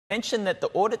mentioned that the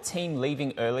audit team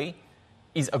leaving early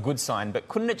is a good sign, but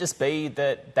couldn't it just be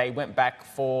that they went back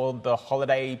for the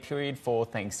holiday period for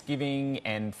Thanksgiving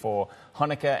and for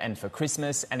Hanukkah and for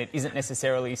Christmas, and it isn't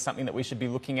necessarily something that we should be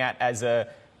looking at as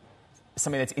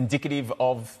something that's indicative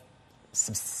of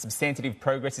substantive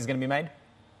progress is going to be made?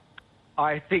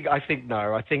 I think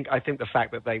no. I think the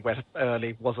fact that they went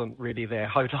early wasn't really their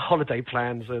holiday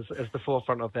plans as the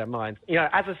forefront of their minds. You know,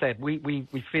 as I said, we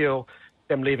feel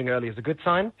them leaving early is a good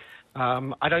sign.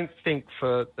 I don't think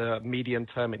for the medium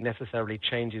term it necessarily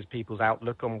changes people's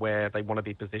outlook on where they want to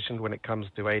be positioned when it comes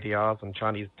to ADRs and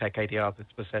Chinese tech ADRs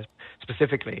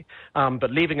specifically.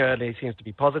 But leaving early seems to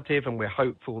be positive, and we're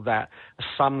hopeful that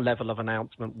some level of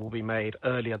announcement will be made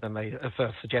earlier than they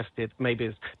first suggested, maybe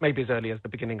as early as the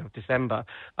beginning of December.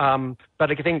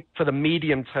 But I think for the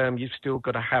medium term, you've still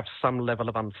got to have some level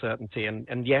of uncertainty.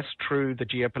 And yes, true, the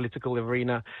geopolitical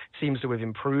arena seems to have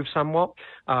improved somewhat,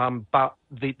 but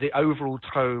the overall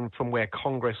tone from where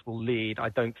Congress will lead, I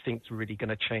don't think is really going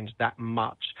to change that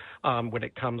much when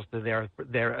it comes to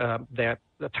their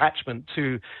attachment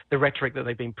to the rhetoric that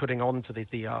they've been putting onto the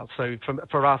DRs. So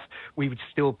for us, we would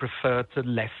still prefer to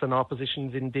lessen our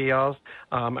positions in DRs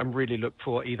and really look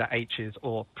for either H's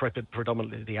or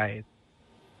predominantly the A's.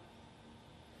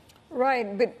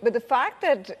 Right, but the fact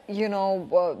that, you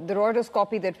know, the Reuters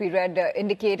copy that we read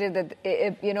indicated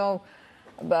that, you know,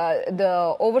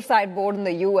 the oversight board in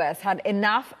the U.S. had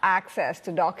enough access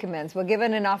to documents, were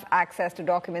given enough access to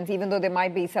documents, even though there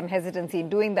might be some hesitancy in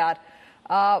doing that,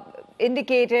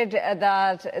 indicated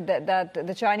that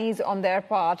the Chinese on their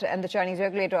part and the Chinese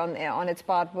regulator on its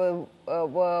part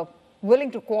were willing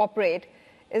to cooperate.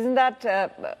 Isn't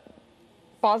that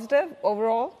positive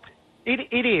overall?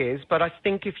 It is, but I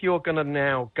think if you're going to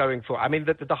now going for, I mean,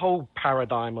 the whole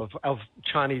paradigm of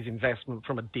Chinese investment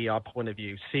from a DR point of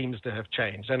view seems to have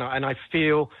changed. And I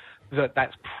feel that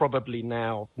that's probably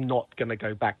now not going to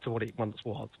go back to what it once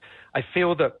was. I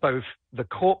feel that both the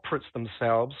corporates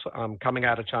themselves coming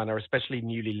out of China, especially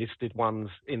newly listed ones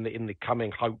in the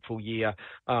coming hopeful year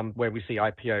where we see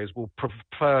IPOs, will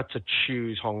prefer to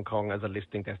choose Hong Kong as a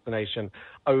listing destination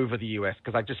over the US,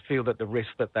 because I just feel that the risk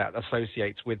that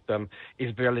associates with them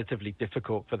is relatively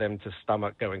difficult for them to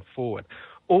stomach going forward.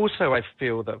 Also, I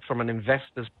feel that from an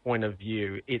investor's point of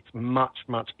view, it's much,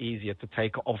 much easier to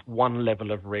take off one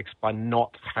level of risk by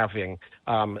not having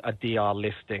a DR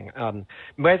listing.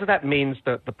 Whether that means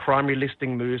that the primary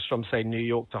listing moves from, say, New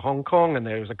York to Hong Kong, and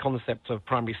there is a concept of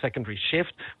primary-secondary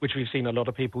shift, which we've seen a lot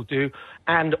of people do,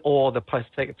 and or the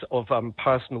prospect of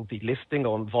personal delisting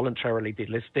or voluntarily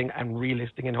delisting and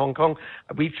relisting in Hong Kong,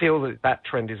 we feel that that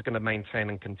trend is going to maintain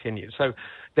and continue. So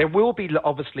there will be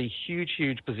obviously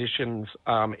huge positions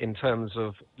in terms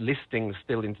of listings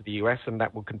still into the US, and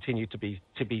that will continue to be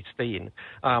seen.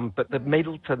 But the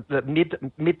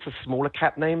mid to smaller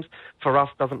cap names for us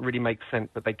doesn't really make sense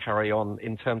that they carry on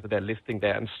in terms of their listing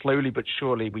there. And slowly but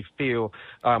surely, we feel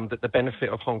that the benefit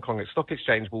of Hong Kong Stock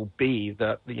Exchange will be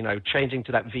that, you know, changing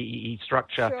to that VEE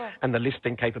structure Sure. and the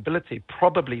listing capability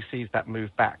probably sees that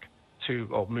move back to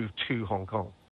or move to Hong Kong.